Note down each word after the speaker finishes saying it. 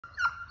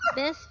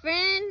Best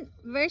friend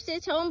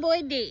versus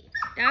Homeboy D.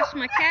 That's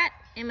my cat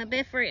and my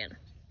best friend.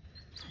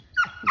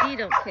 D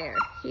don't care.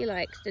 He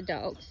likes the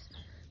dogs.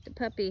 The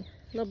puppy,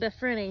 little best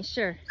friend ain't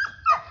sure.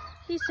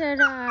 He said,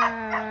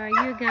 are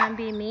you gonna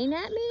be mean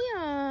at me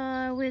or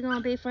are we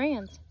gonna be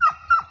friends?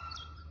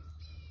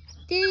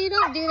 D, you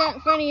don't do that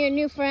in front of your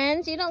new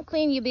friends. You don't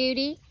clean your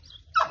booty.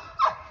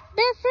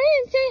 Best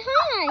friend, say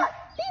hi.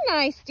 Be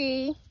nice,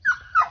 D.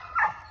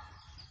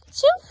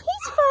 Shoof,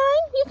 he's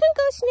fine. You can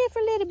go sniff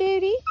her little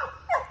booty.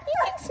 You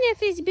can sniff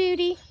his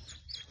booty.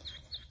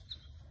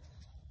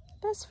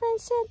 Best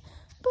friend said,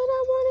 but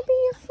I want to be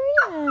your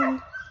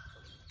friend.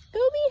 Go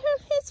be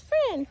his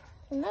friend.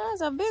 And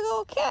that's a big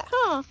old cat,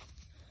 huh?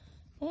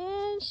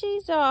 And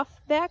she's off.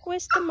 Back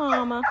with the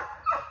mama.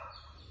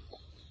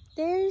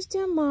 There's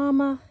the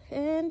mama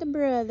and the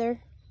brother.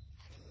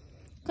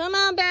 Come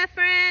on, best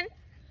friend.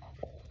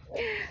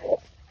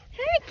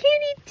 Hi,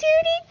 cutie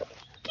tootie.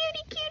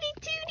 Cutie, cutie,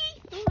 tootie.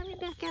 Oh, let me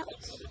back out.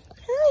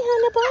 Hi,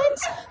 honey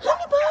buns.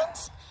 Honey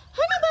buns.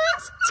 Honey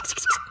buns.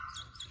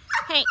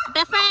 Hey,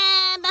 best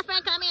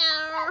friend, come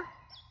here.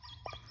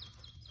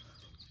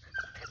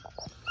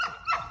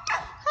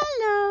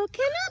 Hello,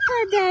 can I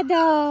pet that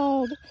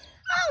dog?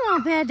 I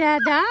want to pet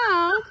that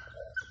dog.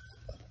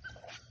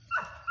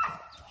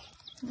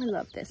 I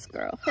love this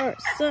girl.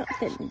 There's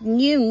something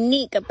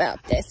unique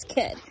about this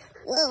kid.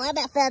 Whoa, I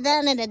about fell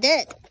down in the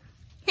dirt.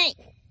 Hey.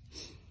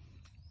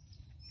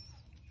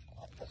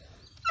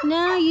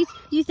 No,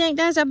 you think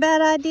that's a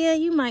bad idea?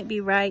 You might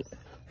be right.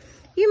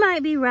 You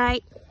might be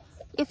right.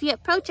 If you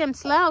approach him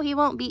slow, he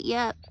won't beat you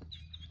up.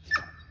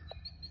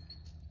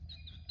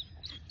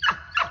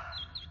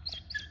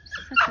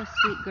 Such a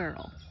sweet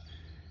girl.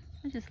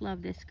 I just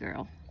love this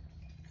girl.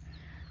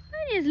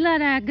 I just love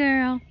that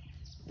girl.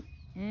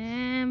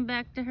 And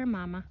back to her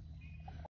mama.